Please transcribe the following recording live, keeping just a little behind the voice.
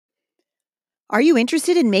Are you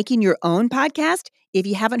interested in making your own podcast? If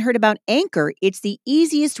you haven't heard about Anchor, it's the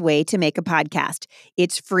easiest way to make a podcast.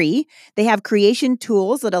 It's free. They have creation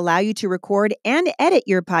tools that allow you to record and edit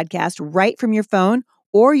your podcast right from your phone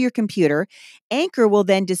or your computer. Anchor will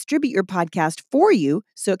then distribute your podcast for you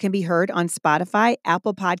so it can be heard on Spotify,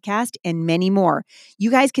 Apple Podcast, and many more.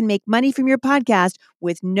 You guys can make money from your podcast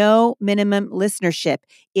with no minimum listenership.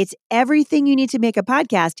 It's everything you need to make a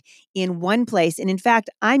podcast in one place. And in fact,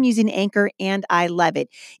 I'm using Anchor and I love it.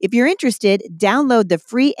 If you're interested, download the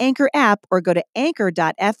free Anchor app or go to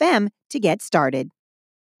anchor.fm to get started.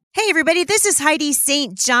 Hey, everybody, this is Heidi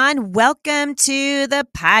St. John. Welcome to the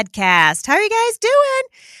podcast. How are you guys doing?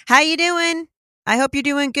 How you doing? I hope you're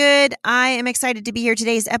doing good. I am excited to be here.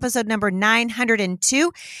 Today's episode number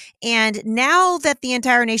 902. And now that the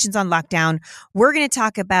entire nation's on lockdown, we're going to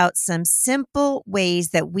talk about some simple ways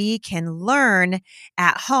that we can learn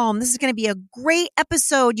at home. This is going to be a great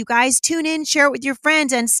episode. You guys tune in, share it with your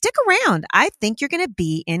friends, and stick around. I think you're going to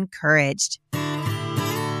be encouraged.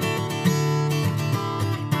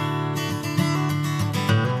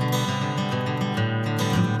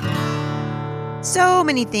 So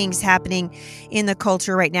many things happening in the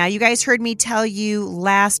culture right now. You guys heard me tell you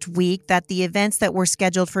last week that the events that were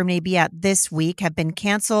scheduled for me to be at this week have been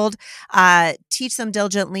canceled. Teach Them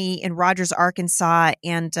Diligently in Rogers, Arkansas,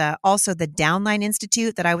 and also the Downline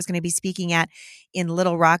Institute that I was going to be speaking at in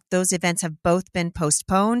Little Rock. Those events have both been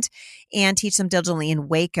postponed, and Teach Them Diligently in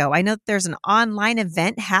Waco. I know that there's an online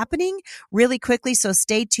event happening really quickly, so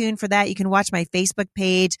stay tuned for that. You can watch my Facebook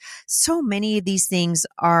page. So many of these things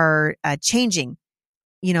are changing,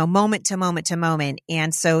 moment to moment to moment.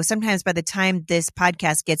 And so sometimes by the time this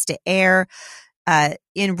podcast gets to air,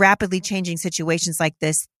 in rapidly changing situations like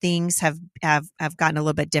this, things have gotten a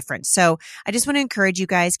little bit different. So I just want to encourage you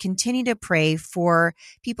guys, continue to pray for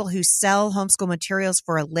people who sell homeschool materials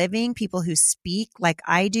for a living, people who speak like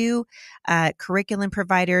I do, curriculum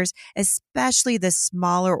providers, especially the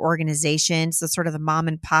smaller organizations, the sort of the mom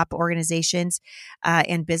and pop organizations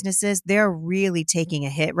and businesses. They're really taking a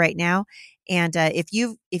hit right now. And if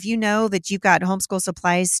you know that you've got homeschool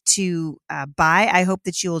supplies to buy, I hope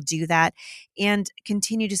that you will do that and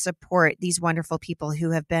continue to support these wonderful people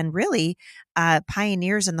who have been really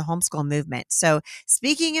pioneers in the homeschool movement. So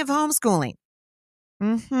speaking of homeschooling,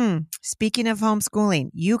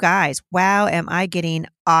 you guys, wow, am I getting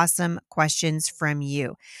awesome questions from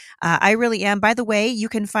you. I really am. By the way, you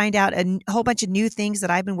can find out a whole bunch of new things that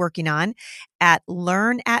I've been working on at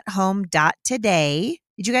learnathome.today.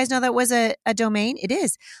 Did you guys know that was a domain? It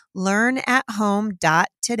is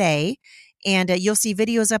learnathome.today. And you'll see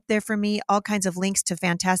videos up there from me, all kinds of links to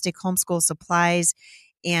fantastic homeschool supplies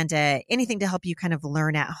and anything to help you kind of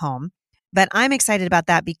learn at home. But I'm excited about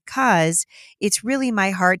that because it's really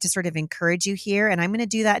my heart to sort of encourage you here. And I'm going to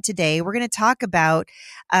do that today. We're going to talk about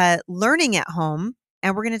learning at home,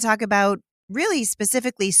 and we're going to talk about really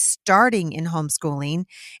specifically starting in homeschooling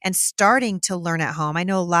and starting to learn at home. I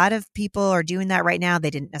know a lot of people are doing that right now. They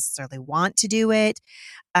didn't necessarily want to do it.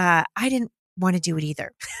 I didn't want to do it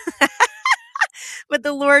either. But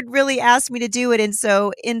the Lord really asked me to do it. And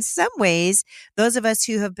so in some ways, those of us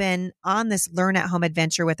who have been on this learn at home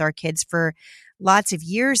adventure with our kids for lots of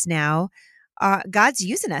years now, God's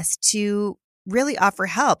using us to really offer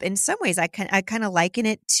help. In some ways, I kind of liken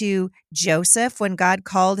it to Joseph when God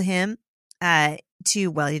called him well,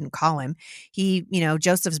 he didn't call him.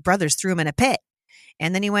 Joseph's brothers threw him in a pit,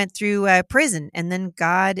 and then he went through prison, and then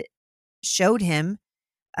God showed him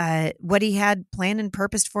what he had planned and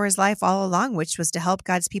purposed for his life all along, which was to help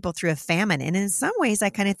God's people through a famine. And in some ways, I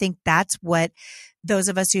kind of think that's what those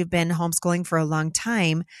of us who've been homeschooling for a long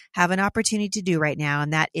time have an opportunity to do right now.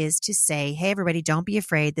 And that is to say, hey, everybody, don't be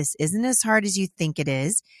afraid. This isn't as hard as you think it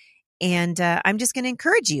is. And I'm just going to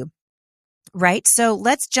encourage you. Right. So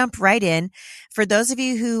let's jump right in. For those of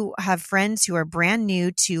you who have friends who are brand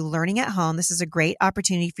new to learning at home, this is a great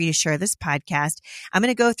opportunity for you to share this podcast. I'm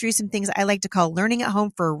going to go through some things I like to call learning at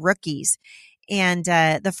home for rookies. And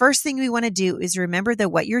the first thing we want to do is remember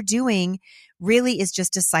that what you're doing really is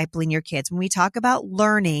just discipling your kids. When we talk about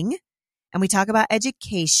learning and we talk about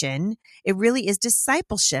education, it really is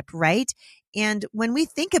discipleship, right? And when we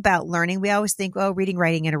think about learning, we always think, oh, reading,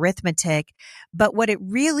 writing, and arithmetic. But what it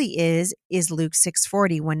really is Luke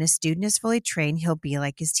 6:40. When a student is fully trained, he'll be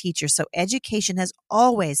like his teacher. So education has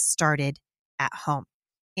always started at home.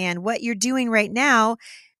 And what you're doing right now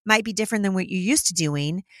might be different than what you're used to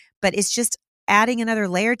doing, but it's just adding another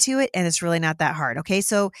layer to it. And it's really not that hard. Okay.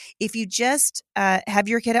 So if you just have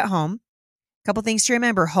your kid at home, couple things to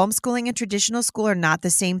remember. Homeschooling and traditional school are not the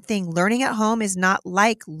same thing. Learning at home is not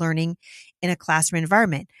like learning in a classroom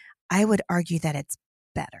environment. I would argue that it's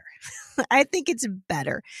better. I think it's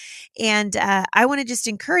better. And I want to just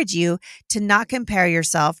encourage you to not compare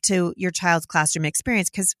yourself to your child's classroom experience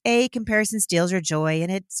because comparison steals your joy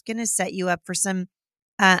and it's going to set you up for some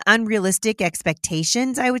unrealistic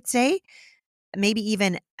expectations, I would say. Maybe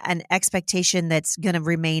even an expectation that's going to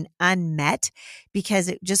remain unmet because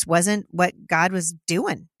it just wasn't what God was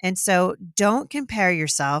doing. And so don't compare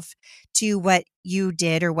yourself to what you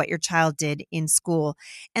did or what your child did in school.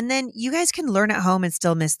 And then you guys can learn at home and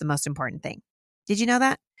still miss the most important thing. Did you know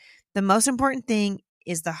that? The most important thing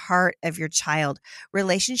is the heart of your child.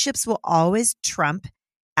 Relationships will always trump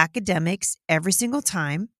academics every single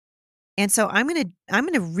time. And so I'm going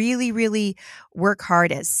to really, really work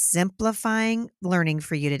hard at simplifying learning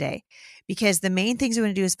for you today because the main things we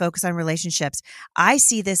want to do is focus on relationships. I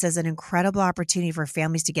see this as an incredible opportunity for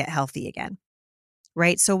families to get healthy again,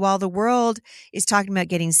 right? So while the world is talking about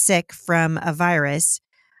getting sick from a virus,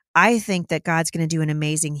 I think that God's going to do an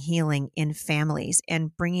amazing healing in families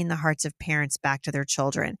and bringing the hearts of parents back to their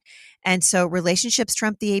children. And so relationships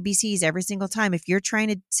trump the ABCs every single time. If you're trying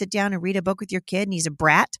to sit down and read a book with your kid and he's a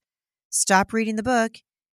brat, stop reading the book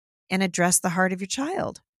and address the heart of your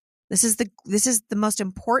child. This is the most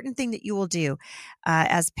important thing that you will do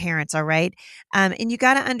as parents. All right. And you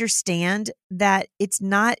got to understand that it's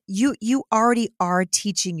not you already are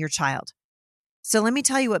teaching your child. So let me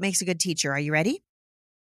tell you what makes a good teacher. Are you ready?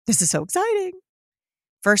 This is so exciting.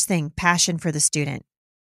 First thing, passion for the student.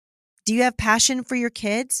 Do you have passion for your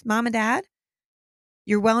kids, mom and dad?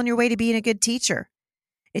 You're well on your way to being a good teacher.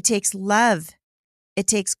 It takes love. It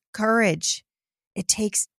takes courage. It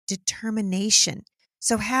takes determination.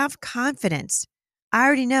 So have confidence. I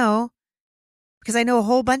already know, because I know a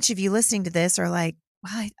whole bunch of you listening to this are like,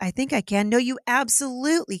 well, I think I can. No, you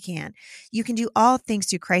absolutely can. You can do all things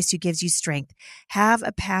through Christ who gives you strength. Have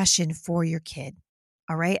a passion for your kid.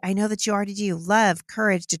 All right. I know that you already do. Love,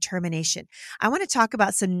 courage, determination. I want to talk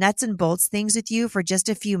about some nuts and bolts things with you for just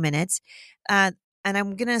a few minutes. And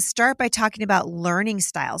I'm going to start by talking about learning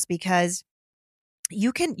styles because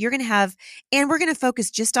you're going to have, and we're going to focus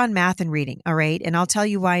just on math and reading. All right. And I'll tell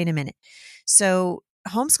you why in a minute. So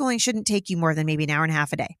homeschooling shouldn't take you more than maybe an hour and a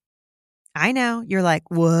half a day. I know you're like,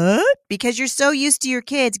 what? Because you're so used to your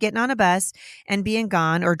kids getting on a bus and being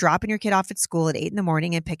gone or dropping your kid off at school at 8 a.m.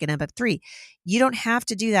 and picking up at 3. You don't have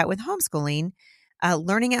to do that with homeschooling.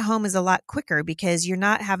 Learning at home is a lot quicker because you're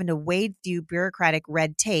not having to wade through bureaucratic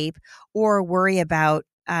red tape or worry about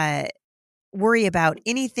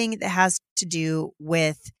anything that has to do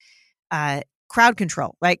with crowd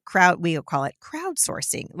control, right? We call it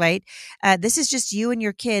crowdsourcing, right? This is just you and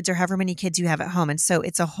your kids or however many kids you have at home. And so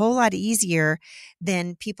it's a whole lot easier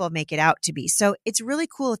than people make it out to be. So it's really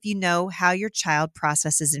cool if you know how your child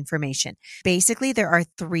processes information. Basically, there are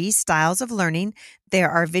 3 styles of learning. There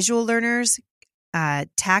are visual learners,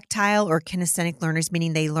 tactile or kinesthetic learners,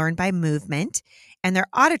 meaning they learn by movement. And they're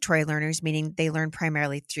auditory learners, meaning they learn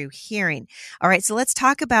primarily through hearing. All right, so let's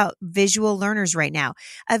talk about visual learners right now.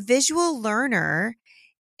 A visual learner,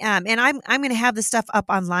 and I'm going to have the stuff up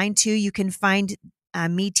online too. You can find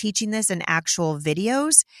me teaching this in actual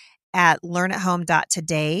videos at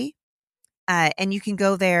learnathome.today. And you can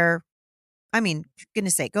go there. I mean,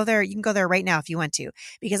 goodness sake, go there. You can go there right now if you want to,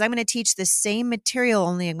 because I'm going to teach the same material,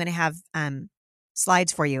 only I'm going to have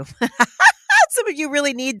slides for you. Some of you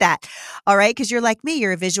really need that. All right. Because you're like me,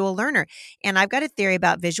 you're a visual learner. And I've got a theory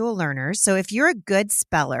about visual learners. So if you're a good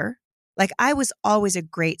speller, like I was always a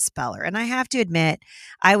great speller. And I have to admit,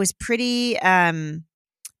 I was pretty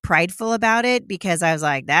prideful about it because I was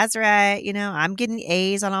like, that's right. I'm getting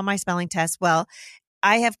A's on all my spelling tests. Well,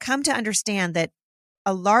 I have come to understand that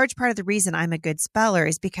a large part of the reason I'm a good speller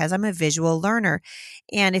is because I'm a visual learner.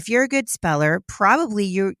 And if you're a good speller, probably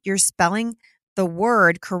you're spelling the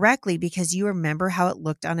word correctly because you remember how it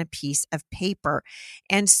looked on a piece of paper.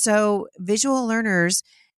 And so visual learners,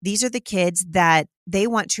 these are the kids that they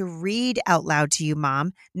want to read out loud to you,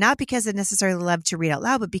 mom, not because they necessarily love to read out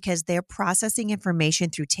loud, but because they're processing information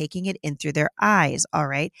through taking it in through their eyes. All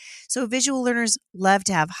right. So visual learners love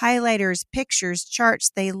to have highlighters, pictures, charts.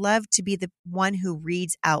 They love to be the one who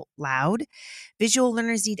reads out loud. Visual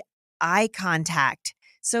learners need eye contact.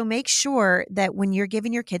 So make sure that when you're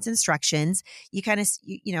giving your kids instructions, you kind of,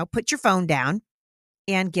 put your phone down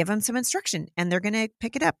and give them some instruction and they're going to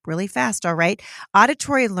pick it up really fast. All right.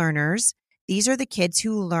 Auditory learners, these are the kids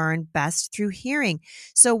who learn best through hearing.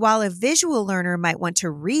 So while a visual learner might want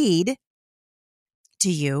to read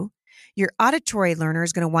to you, your auditory learner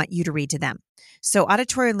is going to want you to read to them. So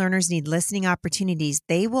auditory learners need listening opportunities.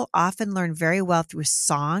 They will often learn very well through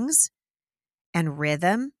songs and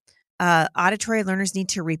rhythm. Auditory learners need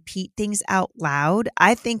to repeat things out loud.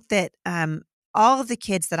 I think that all of the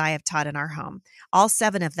kids that I have taught in our home, all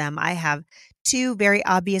 7 of them, I have 2 very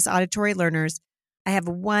obvious auditory learners. I have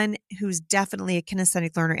one who's definitely a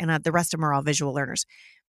kinesthetic learner, and the rest of them are all visual learners.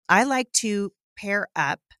 I like to pair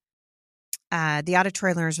up the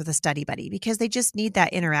auditory learners with a study buddy because they just need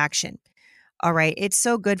that interaction. All right. It's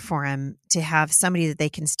so good for them to have somebody that they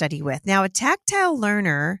can study with. Now, a tactile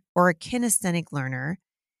learner or a kinesthetic learner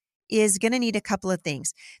is going to need a couple of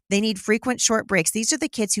things. They need frequent short breaks. These are the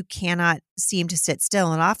kids who cannot seem to sit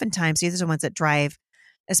still. And oftentimes these are the ones that drive,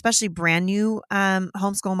 especially brand new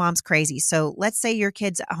homeschool moms, crazy. So let's say your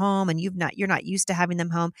kid's at home and you're not used to having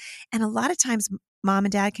them home. And a lot of times, mom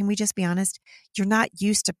and dad, can we just be honest? You're not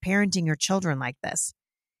used to parenting your children like this.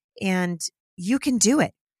 And you can do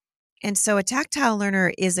it. And so a tactile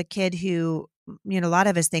learner is a kid who, a lot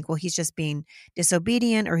of us think, well, he's just being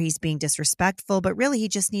disobedient or he's being disrespectful, but really he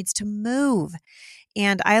just needs to move.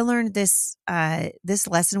 And I learned this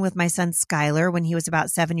lesson with my son Skylar when he was about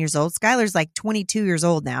 7 years old. Skylar's like 22 years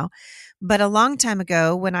old now. But a long time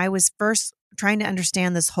ago, when I was first trying to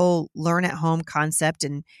understand this whole learn at home concept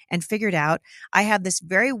and figured out, I had this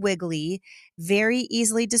very wiggly, very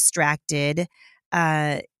easily distracted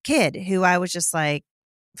kid who I was just like,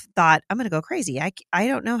 thought, I'm going to go crazy. I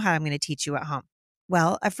don't know how I'm going to teach you at home.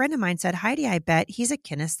 Well, a friend of mine said, Heidi, I bet he's a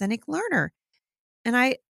kinesthetic learner. And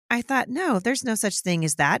I thought, no, there's no such thing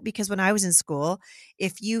as that, because when I was in school,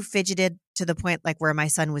 if you fidgeted to the point like where my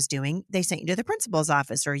son was doing, they sent you to the principal's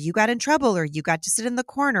office, or you got in trouble, or you got to sit in the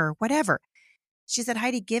corner, whatever. She said,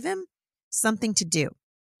 Heidi, give him something to do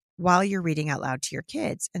while you're reading out loud to your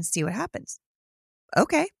kids and see what happens.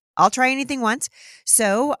 Okay. I'll try anything once.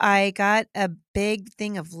 So I got a big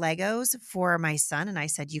thing of Legos for my son, and I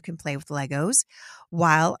said, you can play with Legos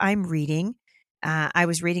while I'm reading. I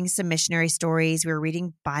was reading some missionary stories. We were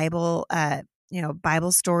reading Bible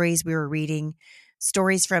stories. We were reading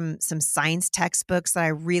stories from some science textbooks that I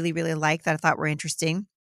really, really liked that I thought were interesting.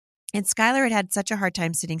 And Skylar had such a hard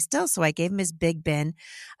time sitting still, so I gave him his big bin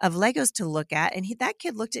of Legos to look at, and that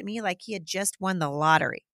kid looked at me like he had just won the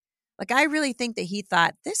lottery. Like, I really think that he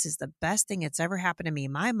thought, this is the best thing that's ever happened to me.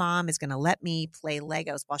 My mom is going to let me play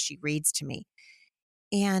Legos while she reads to me.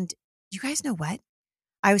 And you guys know what?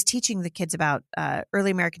 I was teaching the kids about early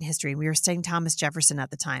American history. We were studying Thomas Jefferson at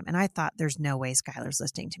the time. And I thought, there's no way Skylar's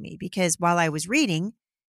listening to me, because while I was reading,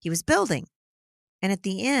 he was building. And at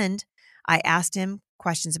the end, I asked him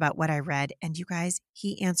questions about what I read. And you guys,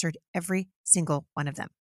 he answered every single one of them.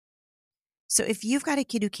 So if you've got a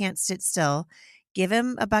kid who can't sit still, give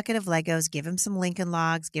him a bucket of Legos, give him some Lincoln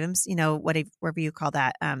Logs, give him, whatever you call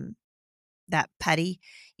that, that putty,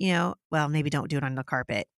 well, maybe don't do it on the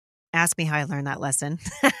carpet. Ask me how I learned that lesson.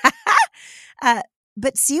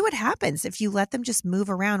 But see what happens if you let them just move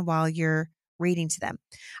around while you're reading to them.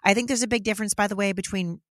 I think there's a big difference, by the way,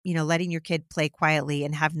 between, letting your kid play quietly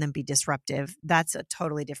and having them be disruptive. That's a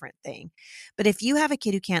totally different thing. But if you have a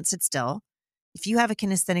kid who can't sit still, if you have a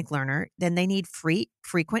kinesthetic learner, then they need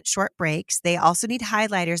frequent short breaks. They also need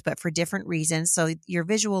highlighters, but for different reasons. So your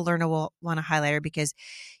visual learner will want a highlighter because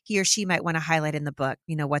he or she might want to highlight in the book,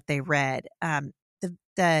 what they read.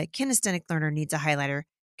 The kinesthetic learner needs a highlighter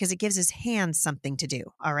because it gives his hands something to do.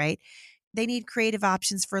 All right. They need creative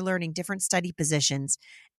options for learning, different study positions.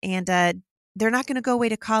 And they're not going to go away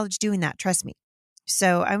to college doing that. Trust me.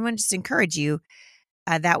 So I want to just encourage you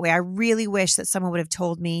that way. I really wish that someone would have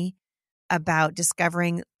told me about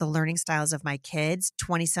discovering the learning styles of my kids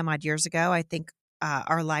 20 some odd years ago. I think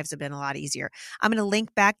our lives have been a lot easier. I'm going to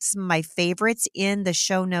link back to some of my favorites in the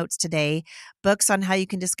show notes today. Books on how you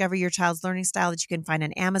can discover your child's learning style that you can find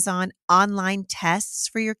on Amazon, online tests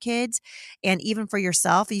for your kids, and even for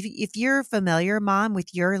yourself. If you're familiar, mom,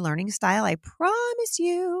 with your learning style, I promise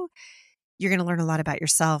you're going to learn a lot about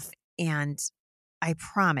yourself. And I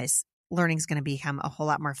promise learning is going to become a whole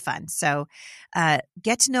lot more fun. So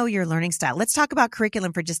get to know your learning style. Let's talk about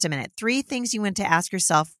curriculum for just a minute. 3 things you want to ask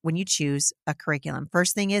yourself when you choose a curriculum.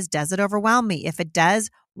 First thing is, does it overwhelm me? If it does,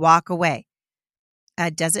 walk away.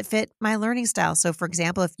 Does it fit my learning style? So for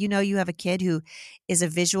example, if you have a kid who is a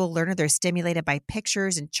visual learner, they're stimulated by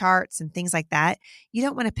pictures and charts and things like that, you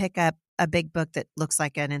don't want to pick up a big book that looks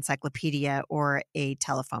like an encyclopedia or a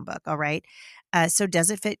telephone book. All right. So does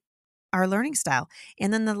it fit our learning style?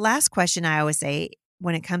 And then the last question I always say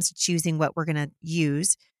when it comes to choosing what we're going to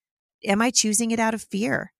use, am I choosing it out of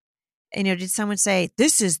fear? Did someone say,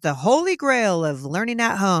 this is the holy grail of learning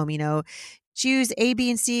at home, choose A, B,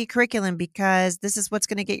 and C curriculum because this is what's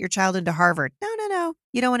going to get your child into Harvard? No.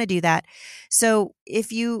 You don't want to do that. So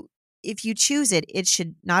if you choose it, it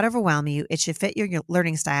should not overwhelm you. It should fit your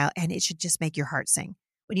learning style, and it should just make your heart sing.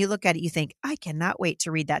 when you look at it, you think, I cannot wait to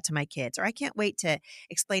read that to my kids, or I can't wait to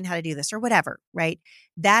explain how to do this or whatever, right?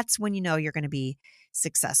 That's when you know you're going to be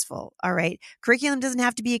successful. All right. Curriculum doesn't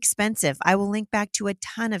have to be expensive. I will link back to a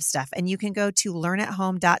ton of stuff, and you can go to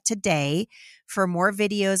learnathome.today for more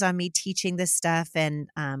videos on me teaching this stuff, and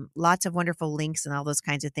lots of wonderful links and all those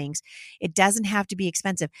kinds of things. It doesn't have to be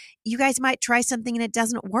expensive. You guys might try something and it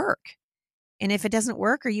doesn't work. And if it doesn't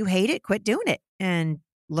work or you hate it, quit doing it and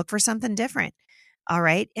look for something different. All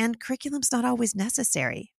right. And curriculum's not always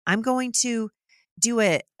necessary. I'm going to do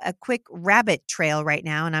a quick rabbit trail right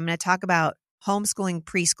now, and I'm going to talk about homeschooling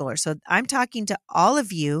preschoolers. So I'm talking to all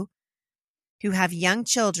of you who have young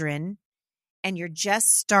children and you're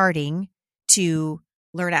just starting to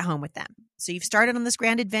learn at home with them. So you've started on this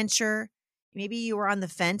grand adventure. Maybe you were on the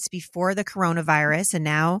fence before the coronavirus, and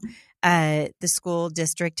now the school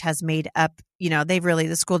district has made up,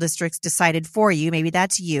 the school district's decided for you. Maybe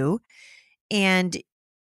that's you. And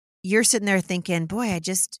you're sitting there thinking, boy, I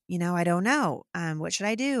just, I don't know. What should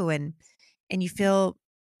I do? And you feel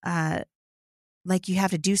like you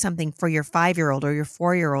have to do something for your 5-year-old or your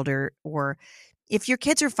 4-year-old, or if your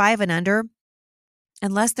kids are 5 and under,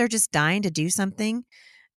 unless they're just dying to do something,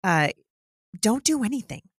 don't do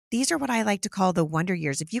anything. These are what I like to call the wonder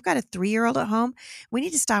years. If you've got a 3-year-old at home, we need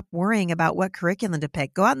to stop worrying about what curriculum to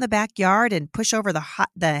pick. Go out in the backyard and push over the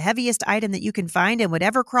heaviest item that you can find, and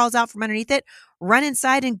whatever crawls out from underneath it, run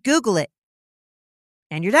inside and Google it.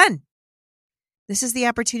 And you're done. This is the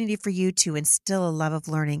opportunity for you to instill a love of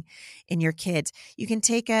learning in your kids. You can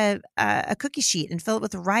take a cookie sheet and fill it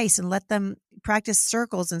with rice and let them practice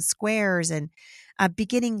circles and squares and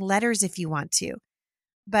beginning letters if you want to.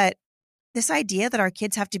 But this idea that our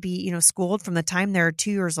kids have to be, schooled from the time they're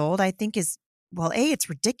 2 years old, I think is, well, A, it's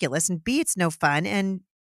ridiculous, and B, it's no fun, and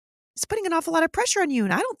it's putting an awful lot of pressure on you,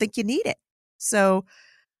 and I don't think you need it. So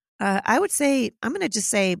I would say, I'm going to just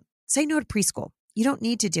say no to preschool. You don't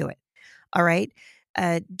need to do it. All right.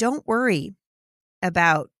 Don't worry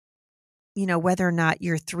about, whether or not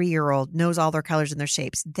your 3-year-old knows all their colors and their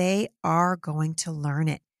shapes. They are going to learn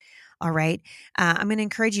it. All right. I'm going to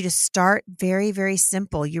encourage you to start very, very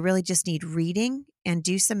simple. You really just need reading and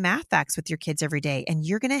do some math facts with your kids every day, and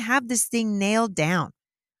you're going to have this thing nailed down.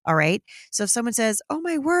 All right. So if someone says, oh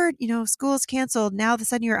my word, school's canceled, now all of a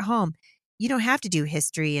sudden you're at home, you don't have to do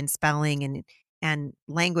history and spelling and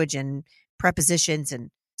language and prepositions and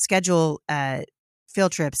schedule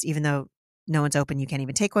field trips, even though no one's open. You can't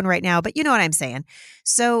even take one right now, but you know what I'm saying.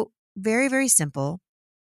 So very, very simple.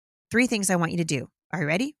 3 things I want you to do. Are you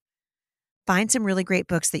ready? Find some really great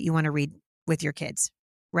books that you want to read with your kids,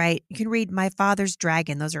 right? You can read My Father's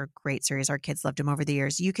Dragon. Those are a great series. Our kids loved them over the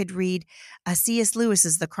years. You could read C.S.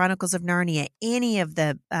 Lewis's The Chronicles of Narnia, any of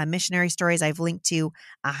the missionary stories I've linked to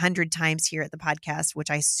 100 times here at the podcast, which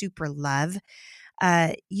I super love.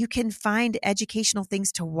 You can find educational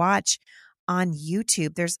things to watch on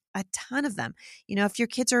YouTube. There's a ton of them. If your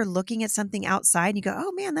kids are looking at something outside and you go,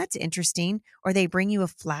 oh man, that's interesting, or they bring you a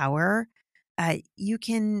flower, you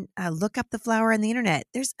can look up the flower on the internet.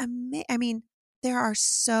 There are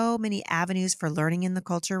so many avenues for learning in the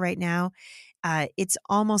culture right now. It's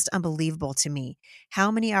almost unbelievable to me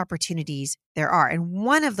how many opportunities there are. And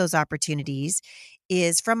one of those opportunities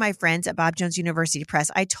is from my friends at Bob Jones University Press.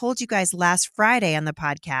 I told you guys last Friday on the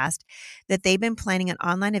podcast that they've been planning an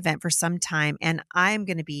online event for some time, and I'm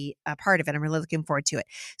going to be a part of it. I'm really looking forward to it.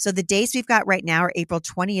 So the days we've got right now are April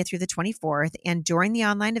 20th through the 24th. And during the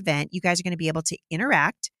online event, you guys are going to be able to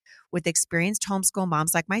interact with experienced homeschool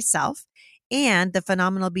moms like myself and the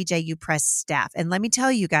phenomenal BJU Press staff. And let me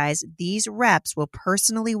tell you guys, these reps will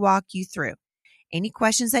personally walk you through any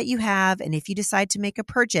questions that you have. And if you decide to make a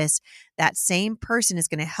purchase, that same person is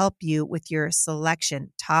going to help you with your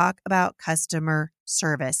selection. Talk about customer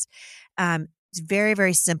service. It's very,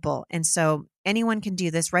 very simple. And so anyone can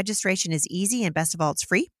do this. Registration is easy, and best of all, it's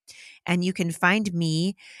free. And you can find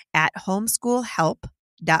me at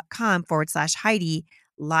homeschoolhelp.com/Heidi.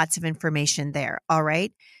 Lots of information there. All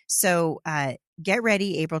right. So get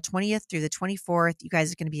ready, April 20th through the 24th. You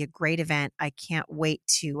guys are going to be a great event. I can't wait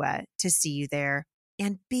to see you there.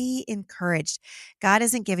 And be encouraged. God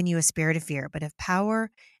hasn't given you a spirit of fear, but of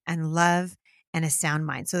power and love and a sound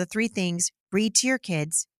mind. So the 3 things: read to your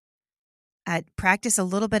kids, practice a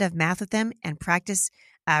little bit of math with them, and practice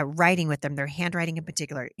writing with them, their handwriting in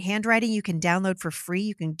particular. Handwriting you can download for free.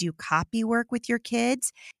 You can do copy work with your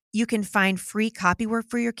kids. You can find free copy work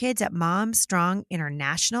for your kids at Mom Strong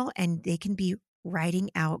International, and they can be writing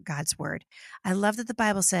out God's word. I love that the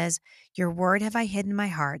Bible says, your word have I hidden in my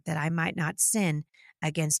heart that I might not sin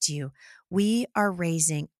against you. We are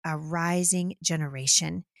raising a rising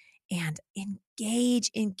generation, and engage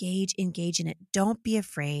in it. Don't be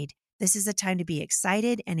afraid. This is a time to be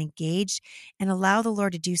excited and engaged and allow the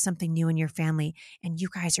Lord to do something new in your family. And you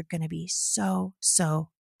guys are going to be so, so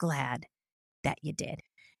glad that you did.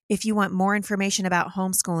 If you want more information about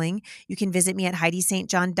homeschooling, you can visit me at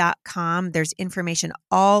HeidiSt.John.com. There's information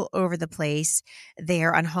all over the place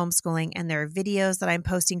there on homeschooling, and there are videos that I'm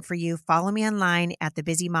posting for you. Follow me online at The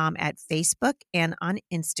Busy Mom at Facebook and on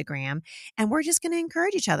Instagram, and we're just going to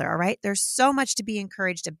encourage each other, all right? There's so much to be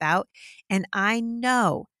encouraged about, and I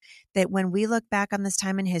know that when we look back on this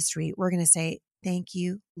time in history, we're going to say, thank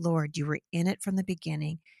you, Lord, you were in it from the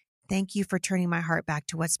beginning. Thank you for turning my heart back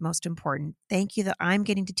to what's most important. Thank you that I'm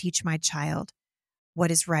getting to teach my child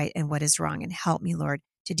what is right and what is wrong, and help me, Lord,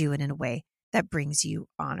 to do it in a way that brings you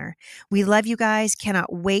honor. We love you guys.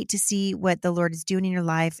 Cannot wait to see what the Lord is doing in your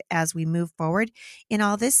life as we move forward in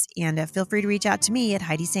all this. And feel free to reach out to me at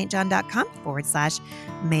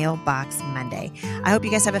HeidiSt.John.com/Mailbox Monday. I hope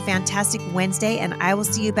you guys have a fantastic Wednesday, and I will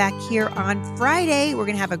see you back here on Friday. We're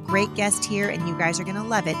going to have a great guest here, and you guys are going to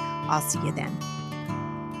love it. I'll see you then.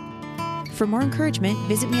 For more encouragement,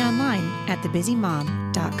 visit me online at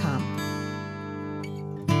thebusymom.com.